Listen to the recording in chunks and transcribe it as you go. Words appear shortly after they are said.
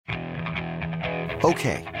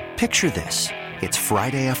Okay, picture this. It's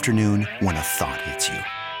Friday afternoon when a thought hits you.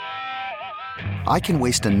 I can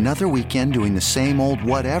waste another weekend doing the same old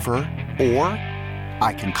whatever, or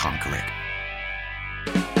I can conquer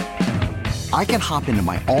it. I can hop into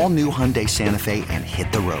my all-new Hyundai Santa Fe and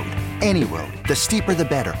hit the road. Any road. The steeper, the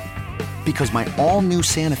better. Because my all-new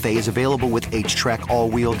Santa Fe is available with H-Track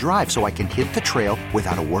all-wheel drive, so I can hit the trail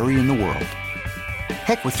without a worry in the world.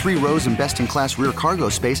 Heck, with 3 rows and best-in-class rear cargo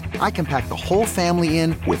space, I can pack the whole family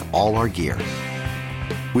in with all our gear.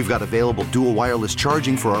 We've got available dual wireless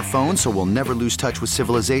charging for our phones, so we'll never lose touch with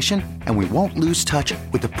civilization, and we won't lose touch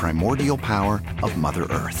with the primordial power of Mother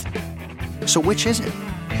Earth. So which is it?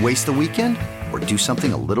 Waste the weekend or do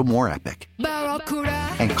something a little more epic?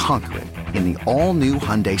 And conquer it in the all-new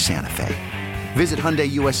Hyundai Santa Fe. Visit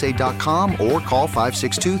HyundaiUSA.com or call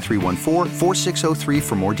 562-314-4603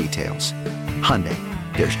 for more details. Hyundai,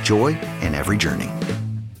 there's joy in every journey.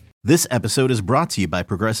 This episode is brought to you by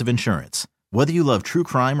Progressive Insurance. Whether you love true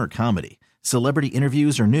crime or comedy, celebrity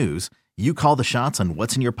interviews or news, you call the shots on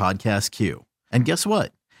what's in your podcast queue. And guess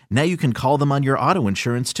what? Now you can call them on your auto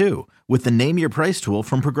insurance too with the Name Your Price tool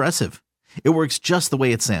from Progressive. It works just the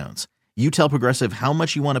way it sounds. You tell Progressive how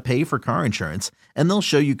much you want to pay for car insurance, and they'll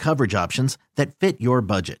show you coverage options that fit your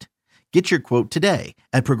budget. Get your quote today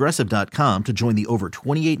at Progressive.com to join the over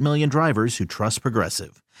 28 million drivers who trust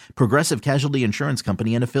Progressive. Progressive Casualty Insurance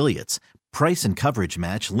Company and Affiliates. Price and coverage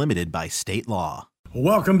match limited by state law.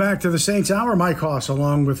 Welcome back to the Saints Hour. Mike Hoss,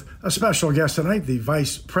 along with a special guest tonight, the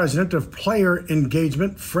Vice President of Player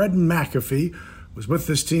Engagement, Fred McAfee, was with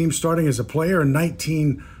this team starting as a player in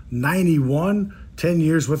 1991, 10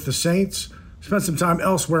 years with the Saints, spent some time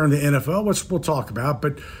elsewhere in the NFL, which we'll talk about,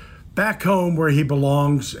 but back home where he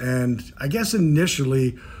belongs, and I guess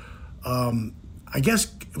initially, let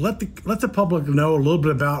the public know a little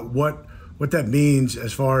bit about what that means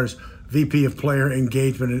as far as VP of Player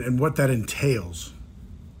Engagement and what that entails.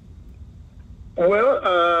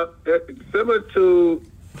 Well, similar to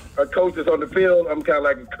coaches on the field, I'm kind of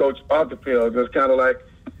like a coach off the field. It's kind of like,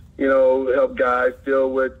 help guys deal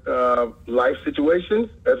with life situations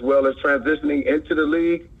as well as transitioning into the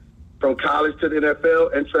league from college to the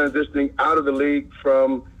NFL and transitioning out of the league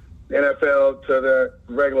from the NFL to their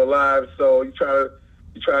regular lives. So you try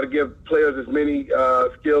to give players as many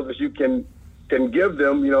skills as you can give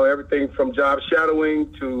them, everything from job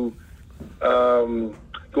shadowing to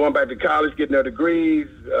going back to college, getting their degrees.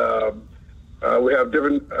 We have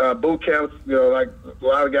different boot camps, like a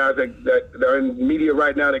lot of guys that are in media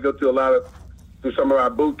right now, they go through some of our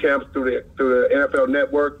boot camps through the NFL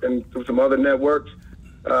network and through some other networks.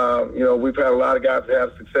 We've had a lot of guys that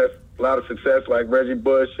have a lot of success, like Reggie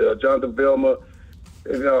Bush, Jonathan Vilma.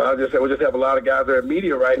 We just have a lot of guys that are in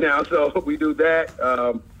media right now, so we do that.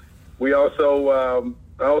 I also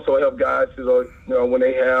help guys, when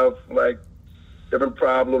they have like different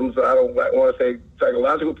problems. I don't want to say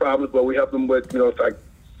psychological problems, but we help them with, find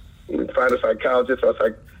a psychologist or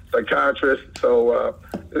psychiatrist. So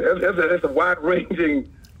it's a wide-ranging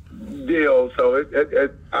deal. So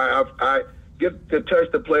I get to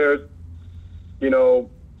touch the players, in a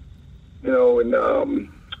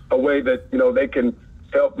way that they can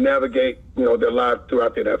help navigate, their lives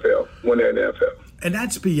throughout the NFL when they're in the NFL. And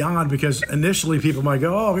that's beyond, because initially people might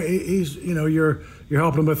go, oh, he's, you're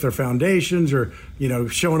helping them with their foundations or,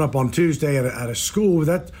 showing up on Tuesday at a school.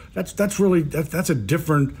 That's a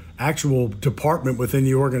different actual department within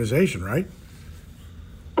the organization, right?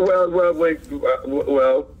 Well, like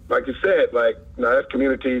you said, that's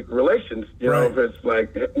community relations, right.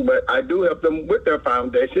 But I do help them with their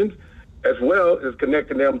foundations as well as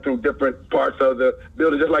connecting them through different parts of the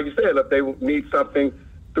building. Just like you said, if they need something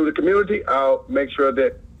through the community, I'll make sure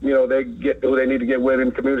that, they get who they need to get with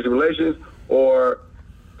in community relations or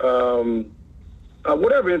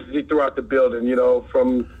whatever entity throughout the building,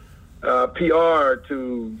 from PR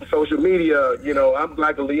to social media. I'm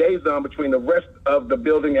like a liaison between the rest of the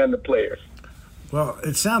building and the players. Well,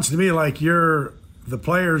 it sounds to me like you're the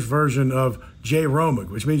players' version of Jay Romig,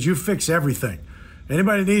 which means you fix everything.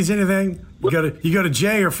 Anybody needs anything, you go to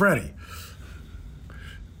Jay or Freddie.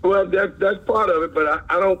 Well, that's part of it, but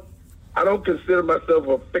I don't consider myself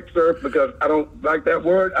a fixer because I don't like that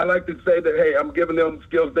word. I like to say that, hey, I'm giving them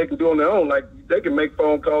skills they can do on their own. Like, they can make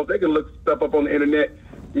phone calls, they can look stuff up on the internet.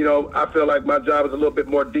 I feel like my job is a little bit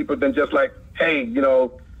more deeper than just like, hey,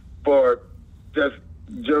 for just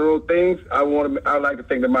general things. I like to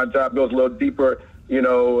think that my job goes a little deeper,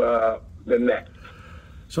 than that.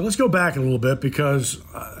 So let's go back a little bit, because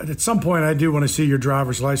at some point I do want to see your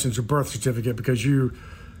driver's license or birth certificate, because you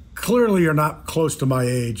clearly are not close to my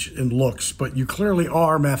age in looks, but you clearly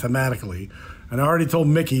are mathematically. And I already told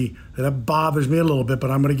Mickey that bothers me a little bit, but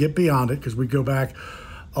I'm going to get beyond it because we go back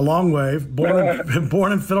a long way.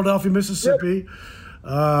 Born in Philadelphia, Mississippi,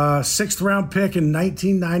 6th round pick in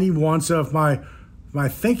 1991. So if my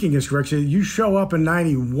thinking is correct, you show up in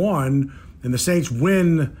 91 and the Saints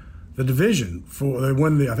win the division.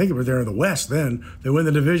 I think it was there in the West then. They win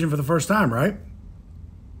the division for the first time, right?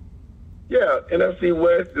 Yeah, NFC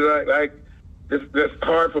West, it's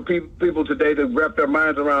hard for people today to wrap their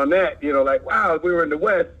minds around that. Like, wow, we were in the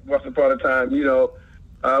West once upon a time,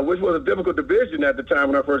 which was a difficult division at the time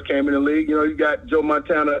when I first came in the league. You got Joe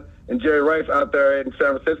Montana and Jerry Rice out there in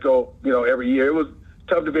San Francisco, every year. It was a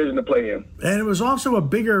tough division to play in. And it was also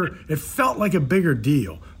it felt like a bigger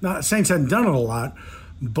deal. Now, Saints hadn't done it a lot,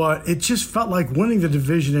 but it just felt like winning the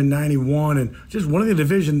division in 91 and just winning the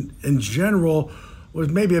division in general was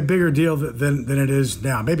maybe a bigger deal than it is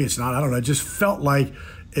now. Maybe it's not. I don't know. It just felt like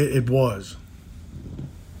it was.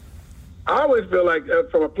 I always feel like,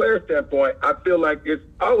 from a player standpoint, I feel like it's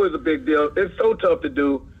always a big deal. It's so tough to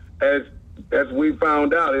do, as we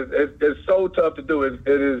found out. It's so tough to do. It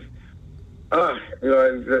is. I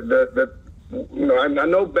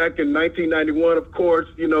know back in 1991, of course,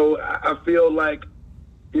 I feel like,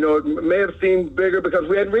 it may have seemed bigger because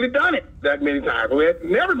we hadn't really done it that many times. We had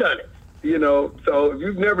never done it. So if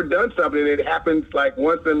you've never done something, it happens like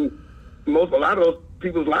once in a lot of those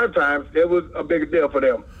people's lifetimes, it was a bigger deal for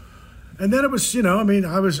them. And then it was,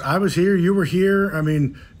 I was here, you were here. I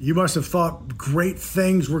mean, you must have thought great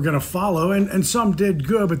things were going to follow, and some did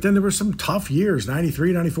good, but then there were some tough years,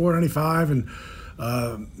 93, 94, 95, and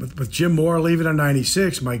with Jim Moore leaving in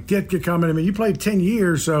 96, Mike Ditka coming. I mean, you played 10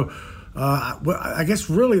 years, so I guess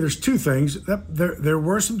really there's two things. There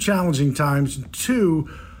were some challenging times, and two,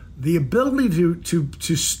 the ability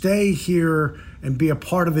to stay here and be a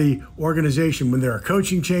part of the organization when there are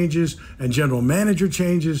coaching changes and general manager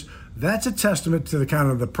changes, that's a testament to the kind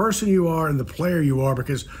of the person you are and the player you are,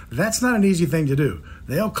 because that's not an easy thing to do.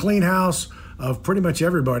 They'll clean house of pretty much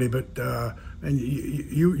everybody, but and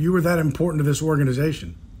you were that important to this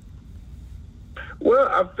organization. Well,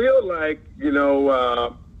 I feel like,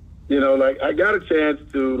 like I got a chance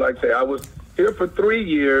to, say, I was here for 3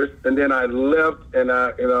 years, and then I left, and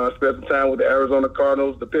I spent some time with the Arizona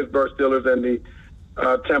Cardinals, the Pittsburgh Steelers, and the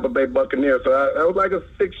Tampa Bay Buccaneers. So that was like a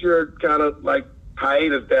 6-year kind of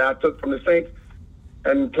hiatus that I took from the Saints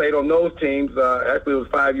and played on those teams. Actually, it was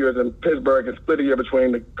 5 years in Pittsburgh and split a year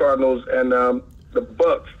between the Cardinals and the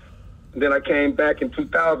Bucs. And then I came back in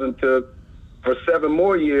 2000 for 7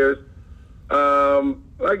 more years.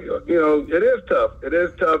 It is tough. It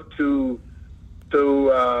is tough to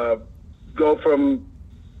go from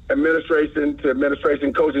administration to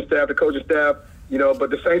administration, coaching staff to coaching staff, but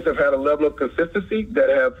the Saints have had a level of consistency that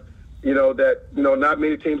have, not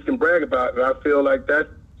many teams can brag about. And I feel like that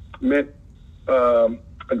meant a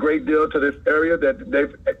great deal to this area, that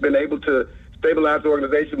they've been able to stabilize the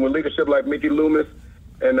organization with leadership like Mickey Loomis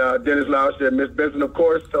and Dennis Lauscher and Miss Benson, of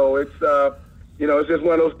course. So it's, it's just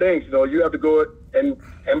one of those things. You have to go and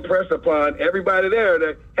impress upon everybody there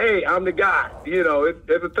that, hey, I'm the guy.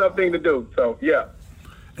 It's a tough thing to do. So yeah.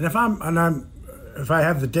 And if I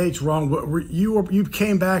have the dates wrong, you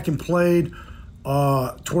came back and played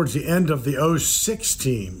towards the end of the 06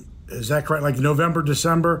 team. Is that correct? Like November,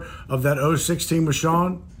 December of that 06 team with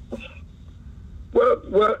Sean?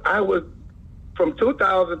 Well, I was from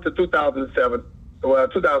 2000 to 2007. Well,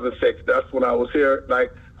 2006. That's when I was here.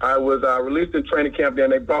 I was released in training camp, then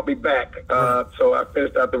they brought me back. So I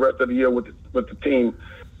finished out the rest of the year with the team.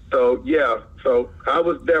 So, yeah. So I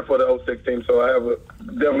was there for the 06 team, so I have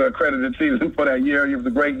definitely a credited season for that year. It was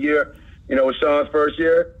a great year. It was Sean's first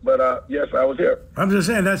year, but yes, I was here. I'm just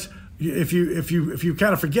saying, that's if you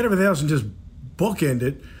kind of forget everything else and just bookend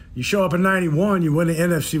it, you show up in 91, you win the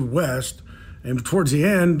NFC West, and towards the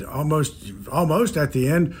end, almost at the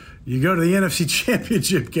end, you go to the NFC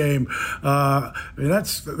Championship game. For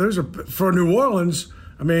New Orleans.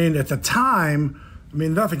 I mean, at the time,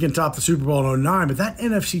 nothing can top the Super Bowl in 09, but that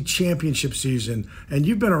NFC Championship season, and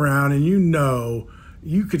you've been around and you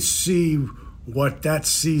could see what that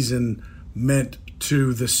season meant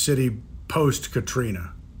to the city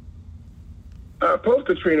post-Katrina.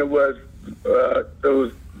 Post-Katrina was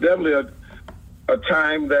definitely a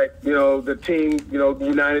time that, the team,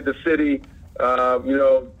 united the city,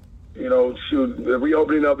 the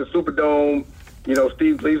reopening of the Superdome,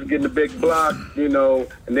 Steve Gleason getting the big block, and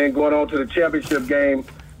then going on to the championship game.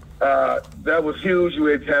 That was huge.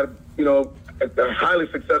 We had, a highly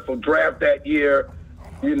successful draft that year.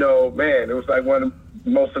 It was like one of the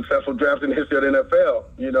most successful drafts in the history of the NFL,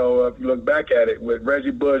 if you look back at it, with Reggie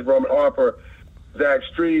Bush, Roman Harper, Zach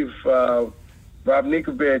Strief, Rob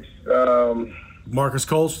Ninkovich, Marcus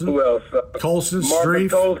Colston. who else? Colston, Marcus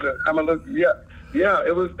Strief. Colston. Yeah,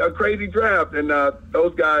 it was a crazy draft, and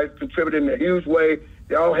those guys contributed in a huge way.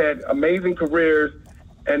 They all had amazing careers,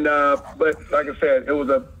 and but like I said, it was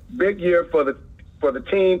a big year for the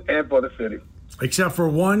team and for the city. Except for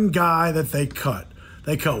one guy that they cut.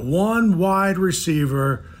 They cut one wide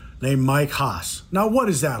receiver named Mike Haas. Now, what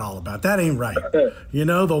is that all about? That ain't right. You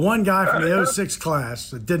know, the one guy from the 06 class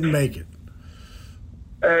that didn't make it.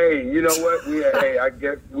 Hey, you know what? I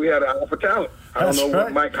guess we had an eye for talent. I don't know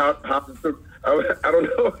what Mike Haas took. I don't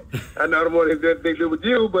know. I don't want to they did with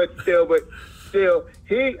you, but still,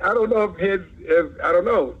 he. I don't know if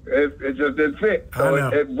it just didn't fit. So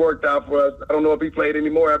it worked out for us. I don't know if he played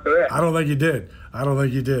anymore after that. I don't think he did.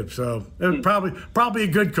 So it was probably a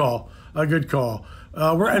good call.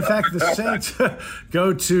 In fact, the Saints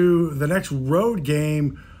go to the next road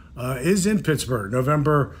game is in Pittsburgh,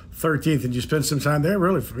 November 13th, and you spend some time there.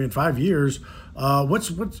 Really, 5 years. What's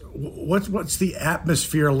the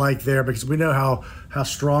atmosphere like there? Because we know how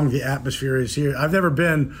strong the atmosphere is here. I've never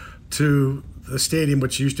been to the stadium,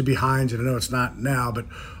 which used to be Heinz, and I know it's not now. But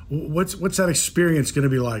what's that experience going to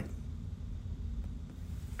be like?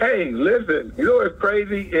 Hey, listen. You know what's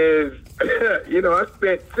crazy is, I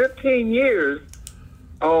spent 15 years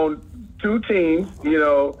on two teams.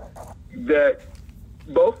 That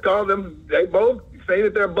both call them. They both say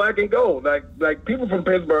that they're black and gold. Like people from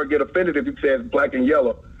Pittsburgh get offended if you say it's black and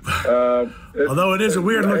yellow. Although it is a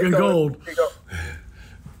weird looking gold.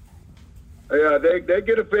 Yeah, they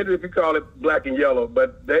get offended if you call it black and yellow,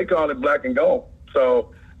 but they call it black and gold.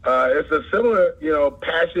 So it's a similar,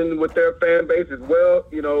 passion with their fan base as well.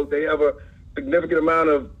 They have a significant amount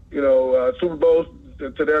of, Super Bowls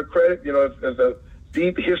to their credit. There's a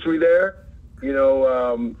deep history there.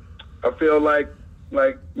 I feel like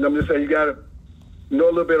I'm just saying, you got to know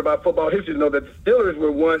a little bit about football history. Know that the Steelers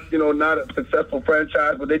were once, not a successful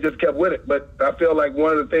franchise, but they just kept with it. But I feel like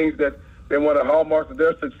one of the things that they one of the hallmarks of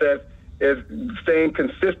their success is staying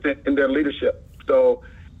consistent in their leadership. So,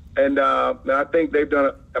 and I think they've done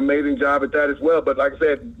an amazing job at that as well. But like I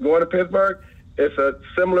said, going to Pittsburgh, it's a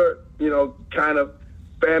similar, kind of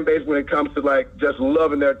fan base when it comes to like just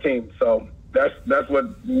loving their team. So that's what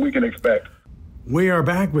we can expect. We are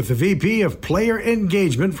back with the VP of Player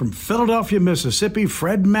Engagement from Philadelphia, Mississippi,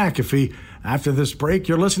 Fred McAfee. After this break,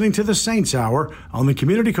 you're listening to the Saints Hour on the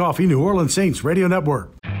Community Coffee New Orleans Saints Radio Network.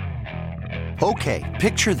 Okay,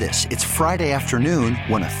 picture this. It's Friday afternoon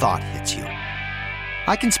when a thought hits you.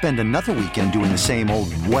 I can spend another weekend doing the same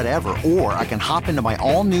old whatever, or I can hop into my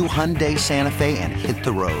all-new Hyundai Santa Fe and hit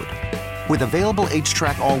the road. With available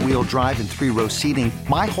H-Track all-wheel drive and 3-row seating,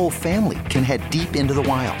 my whole family can head deep into the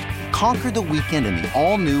wild. Conquer the weekend in the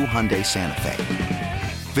all-new Hyundai Santa Fe.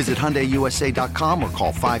 Visit HyundaiUSA.com or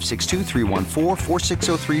call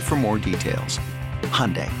 562-314-4603 for more details.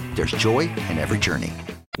 Hyundai, there's joy in every journey.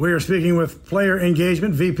 We are speaking with Player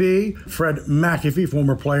Engagement VP Fred McAfee,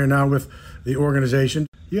 former player now with the organization.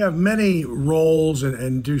 You have many roles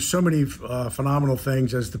and do so many phenomenal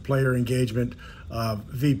things as the Player Engagement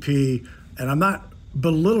VP. And I'm not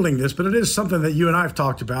belittling this, but it is something that you and I have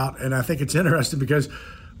talked about. And I think it's interesting because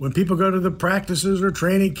when people go to the practices or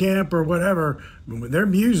training camp or whatever, their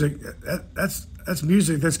music, that's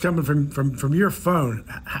music that's coming from your phone.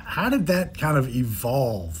 How did that kind of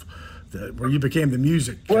evolve, where you became the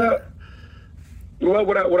music? Well,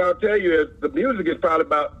 what I'll tell you is the music is probably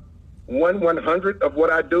about 1/100th of what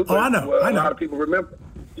I do. Oh, I know. A lot of people remember.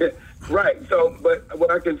 Yeah, right. So, but what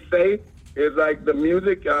I can say is like the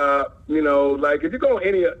music, like if you go to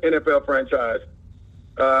any NFL franchise,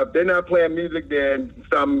 if they're not playing music, then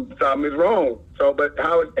something is wrong. So, but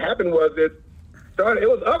how it happened was it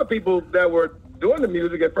was other people that were doing the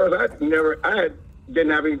music at first. I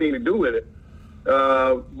didn't have anything to do with it.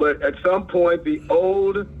 But at some point, the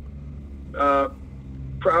old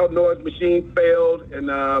Proud Noise machine failed, and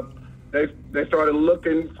they started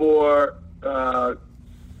looking for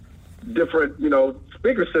different,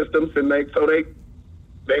 speaker systems, and they gave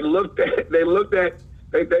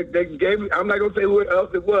me, I'm not going to say who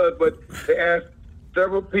else it was, but they asked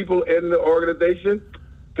several people in the organization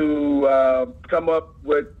to come up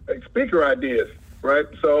with speaker ideas, right?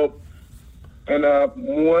 So, and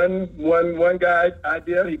one guy's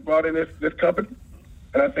idea, he brought in this company,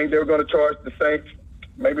 and I think they were going to charge the Saints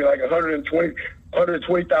maybe like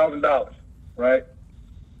 $120,000, right?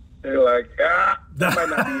 They're like, that might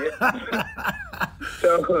not be it.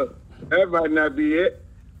 So that might not be it.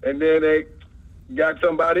 And then they got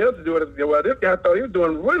somebody else to do it. Well, this guy thought he was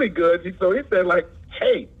doing really good. So he said, like,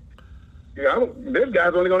 hey, this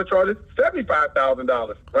guy's only going to charge us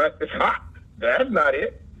 $75,000, right? It's hot. That's not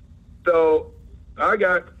it. So I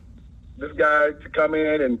got this guy to come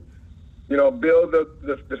in and, build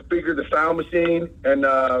the speaker, the sound machine, and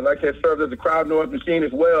like I said, serve as a crowd noise machine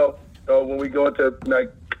as well. So when we go into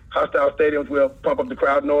like hostile stadiums, we'll pump up the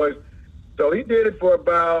crowd noise. So he did it for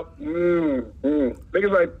about, I think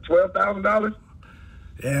it's like $12,000.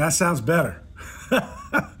 Yeah, that sounds better.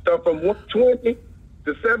 So from 120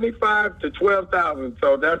 to 75 to 12,000.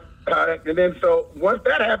 So that's and then so once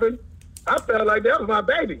that happened, I felt like that was my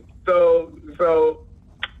baby. So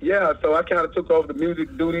yeah. So I kind of took over the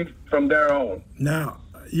music duties from there on. Now,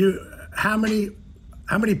 how many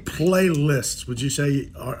playlists would you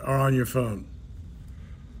say are on your phone?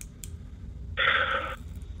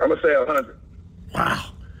 I'm gonna say 100.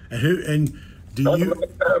 Wow. And do you?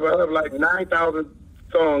 I have like 9,000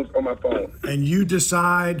 songs on my phone. And you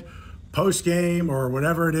decide post game or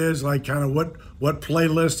whatever it is, like kind of what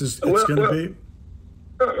playlist it's going to be.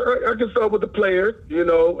 I consult with the players.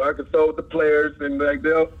 I consult with the players, and like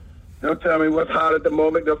they'll tell me what's hot at the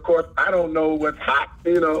moment. Of course, I don't know what's hot.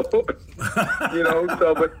 So but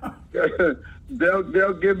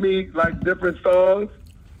they'll give me like different songs.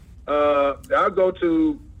 I'll go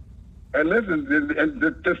to. And listen, and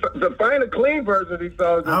to find a clean version of these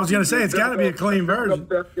songs. I was going to say, it's got to be a clean version.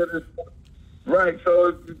 Right,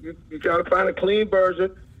 so you got to find a clean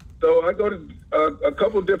version. So I go to a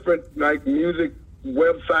couple different like music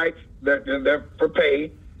websites that for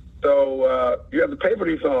pay. So you have to pay for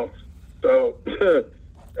these songs. So,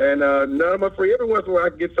 and none of them are free. Every once in a while I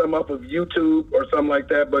can get some off of YouTube or something like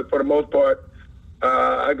that. But for the most part,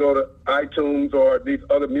 I go to iTunes or these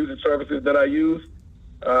other music services that I use.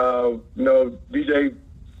 DJ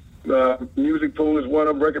Music Pool is one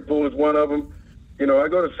of them, Record Pool is one of them. I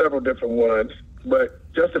go to several different ones,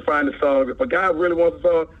 but just to find the song, if a guy really wants a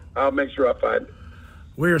song, I'll make sure I find it.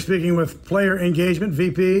 We are speaking with Player Engagement,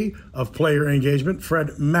 VP of Player Engagement, Fred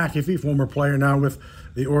McAfee, former player now with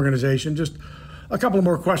the organization. Just a couple of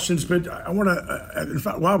more questions, but I want to, in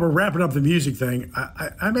fact, while we're wrapping up the music thing,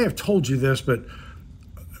 I may have told you this, but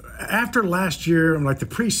after last year, like the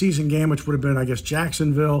preseason game, which would have been, I guess,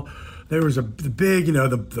 Jacksonville, there was the big,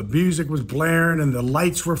 the music was blaring and the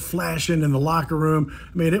lights were flashing in the locker room.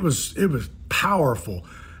 I mean, it was powerful.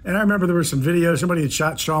 And I remember there was some videos. Somebody had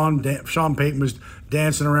shot Sean Payton was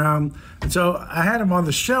dancing around. And so I had him on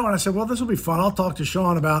the show, and I said, well, this will be fun. I'll talk to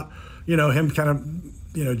Sean about, him kind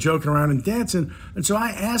of, joking around and dancing. And so I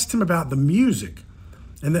asked him about the music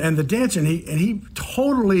and the dancing. He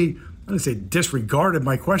totally, I didn't say disregarded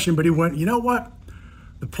my question, but he went, you know what?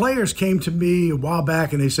 The players came to me a while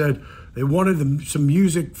back and they said they wanted some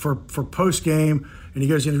music for post game. And he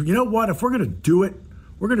goes, you know what? If we're going to do it,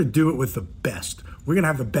 we're going to do it with the best. We're going to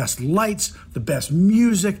have the best lights, the best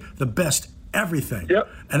music, the best everything. Yep.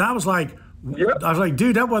 And I was like,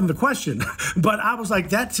 dude, that wasn't the question. But I was like,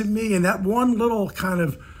 that to me, and that one little kind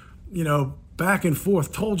of, back and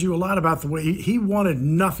forth told you a lot about the way he wanted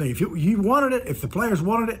nothing. If you wanted it, if the players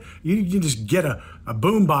wanted it, you just get a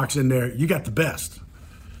boom box in there. You got the best.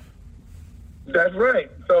 That's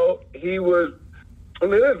right. So he was. I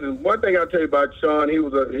mean, listen, one thing I'll tell you about Sean, he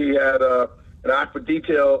had an eye for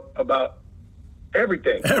detail about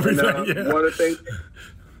everything. Everything. Yeah. One of the things,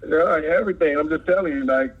 everything. I'm just telling you,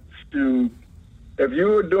 like, dude, if you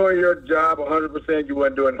were doing your job 100%, you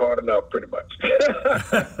weren't doing hard enough, pretty much.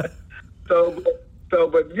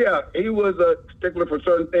 But yeah, he was a stickler for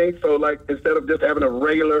certain things. So like, instead of just having a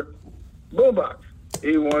regular boombox,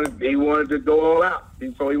 he wanted to go all out.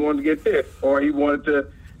 So he wanted to get this, or he wanted to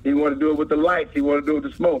do it with the lights. He wanted to do it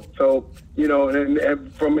with the smoke. So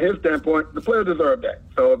and from his standpoint, the players deserve that.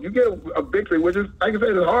 So if you get a victory, which is, like I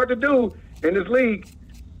said, it's hard to do in this league.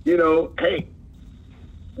 Hey,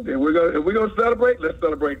 if we're gonna celebrate, let's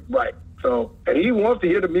celebrate right. So, and he wants to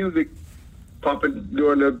hear the music pumping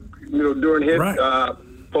during his right.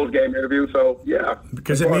 Post-game interview. So yeah,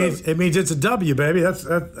 because it means it's a W, baby. That's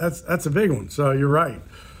a big one. So you're right.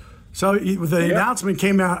 So the announcement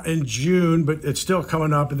came out in June, but it's still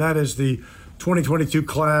coming up, and that is the 2022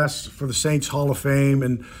 class for the Saints Hall of Fame.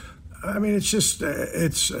 And I mean, it's just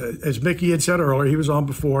it's as Mickey had said earlier, he was on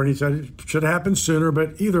before, and he said it should have happened sooner.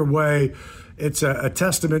 But either way, it's a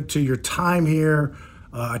testament to your time here,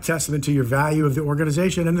 a testament to your value of the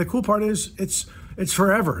organization. And the cool part is it's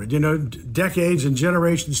forever. Decades and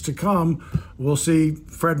generations to come, we'll see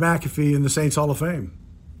Fred McAfee in the Saints Hall of Fame.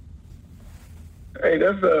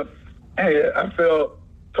 Hey, I feel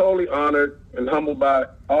totally honored and humbled by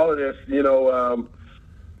all of this.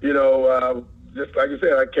 Just like you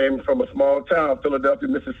said, I came from a small town, Philadelphia,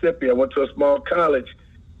 Mississippi. I went to a small college,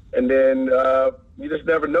 and then you just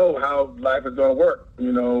never know how life is going to work.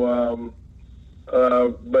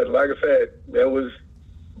 But like I said, it was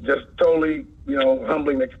just totally,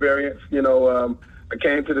 humbling experience. I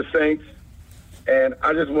came to the Saints, and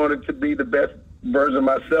I just wanted to be the best version of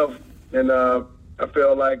myself. And I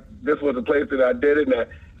felt like this was the place that I did it.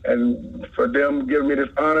 And for them giving me this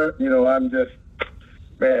honor, I'm just,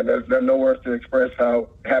 man, there's no words to express how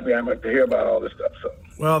happy I am to hear about all this stuff. So.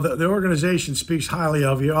 Well, the organization speaks highly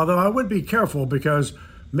of you, although I would be careful because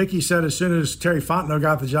Mickey said as soon as Terry Fontenot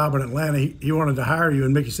got the job in Atlanta, he wanted to hire you,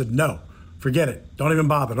 and Mickey said, no, forget it. Don't even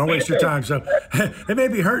bother. Don't waste your time. So it may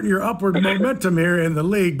be hurting your upward momentum here in the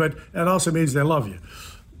league, but that also means they love you.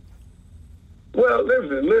 Well,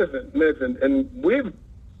 listen.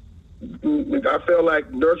 And I feel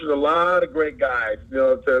like nurtured a lot of great guys,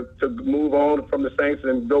 to move on from the Saints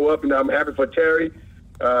and go up. I'm happy for Terry,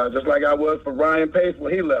 just like I was for Ryan Pace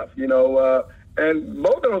when he left, and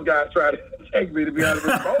both of those guys tried to take me, to be honest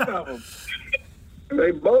with you, both of them.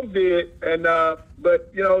 They both did, and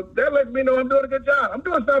but that lets me know I'm doing a good job. I'm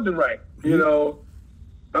doing something right.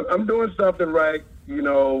 I'm doing something right.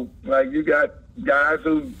 Like you got guys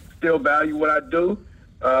who still value what I do.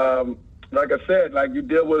 Like I said, like you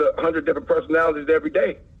deal with 100 different personalities every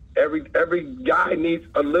day. Every guy needs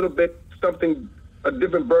a little bit something, a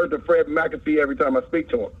different version of Fred McAfee every time I speak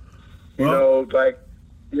to him.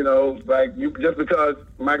 Just because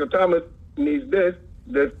Michael Thomas needs this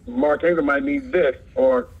Mark Ingram might need this,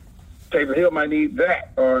 or Taysom Hill might need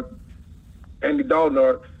that, or Andy Dalton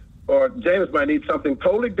or James might need something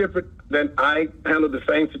totally different than I handled the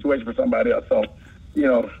same situation for somebody else. So,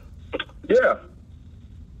 yeah.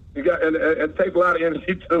 You got, and it takes a lot of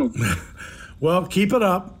energy too. Well, keep it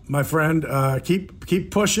up, my friend.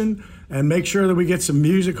 Keep pushing, and make sure that we get some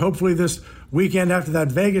music. Hopefully this weekend after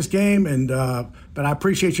that Vegas game. And but I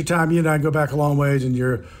appreciate your time. You and I go back a long ways, and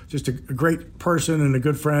you're just a great person and a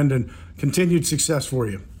good friend. And continued success for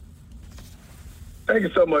you. Thank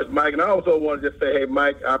you so much, Mike. And I also want to just say, hey,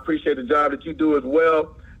 Mike, I appreciate the job that you do as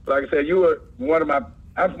well. Like I said, you were one of the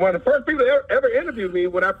first people that ever interviewed me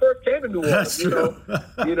when I first came to New Orleans. That's true.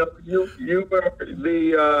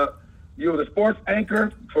 You were the sports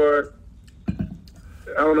anchor for,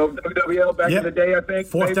 I don't know, WWL back in the day, I think.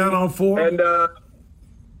 Fourth Down on 4. And,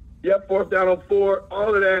 Fourth Down on 4,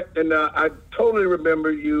 all of that. And I totally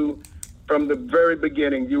remember you from the very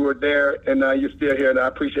beginning. You were there, and you're still here, and I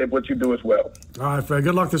appreciate what you do as well. All right, Fred.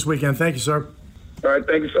 Good luck this weekend. Thank you, sir. All right,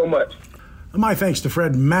 thank you so much. My thanks to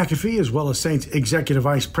Fred McAfee, as well as Saints Executive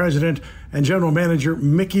Vice President and General Manager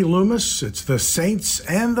Mickey Loomis. It's the Saints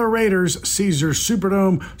and the Raiders, Caesars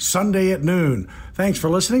Superdome, Sunday at noon. Thanks for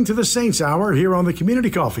listening to the Saints Hour here on the Community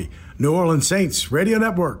Coffee, New Orleans Saints Radio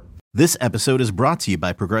Network. This episode is brought to you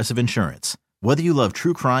by Progressive Insurance. Whether you love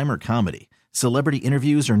true crime or comedy, celebrity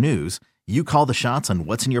interviews or news, you call the shots on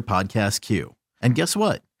what's in your podcast queue. And guess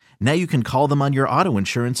what? Now you can call them on your auto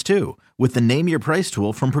insurance too, with the Name Your Price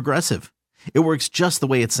tool from Progressive. It works just the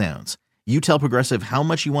way it sounds. You tell Progressive how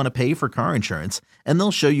much you want to pay for car insurance, and they'll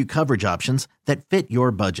show you coverage options that fit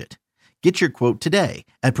your budget. Get your quote today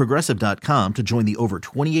at Progressive.com to join the over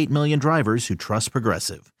 28 million drivers who trust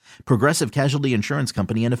Progressive. Progressive Casualty Insurance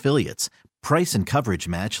Company and Affiliates. Price and coverage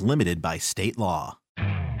match limited by state law.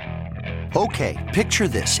 Okay, picture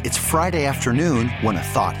this. It's Friday afternoon when a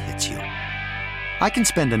thought hits you. I can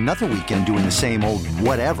spend another weekend doing the same old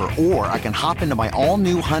whatever, or I can hop into my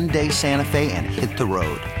all-new Hyundai Santa Fe and hit the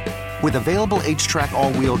road. With available H-Track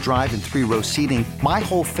all-wheel drive and 3-row seating, my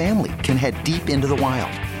whole family can head deep into the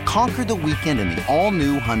wild. Conquer the weekend in the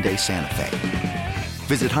all-new Hyundai Santa Fe.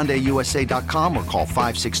 Visit HyundaiUSA.com or call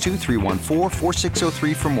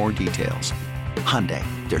 562-314-4603 for more details. Hyundai,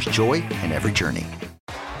 there's joy in every journey.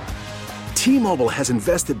 T-Mobile has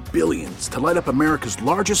invested billions to light up America's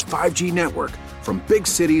largest 5G network, from big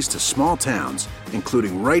cities to small towns,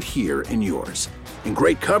 including right here in yours. And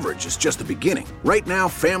great coverage is just the beginning. Right now,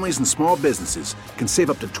 families and small businesses can save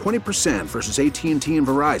up to 20% versus AT&T and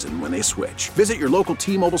Verizon when they switch. Visit your local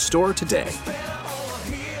T-Mobile store today.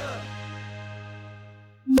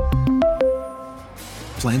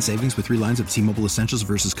 Plan savings with 3 lines of T-Mobile Essentials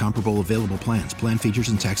versus comparable available plans. Plan features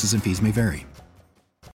and taxes and fees may vary.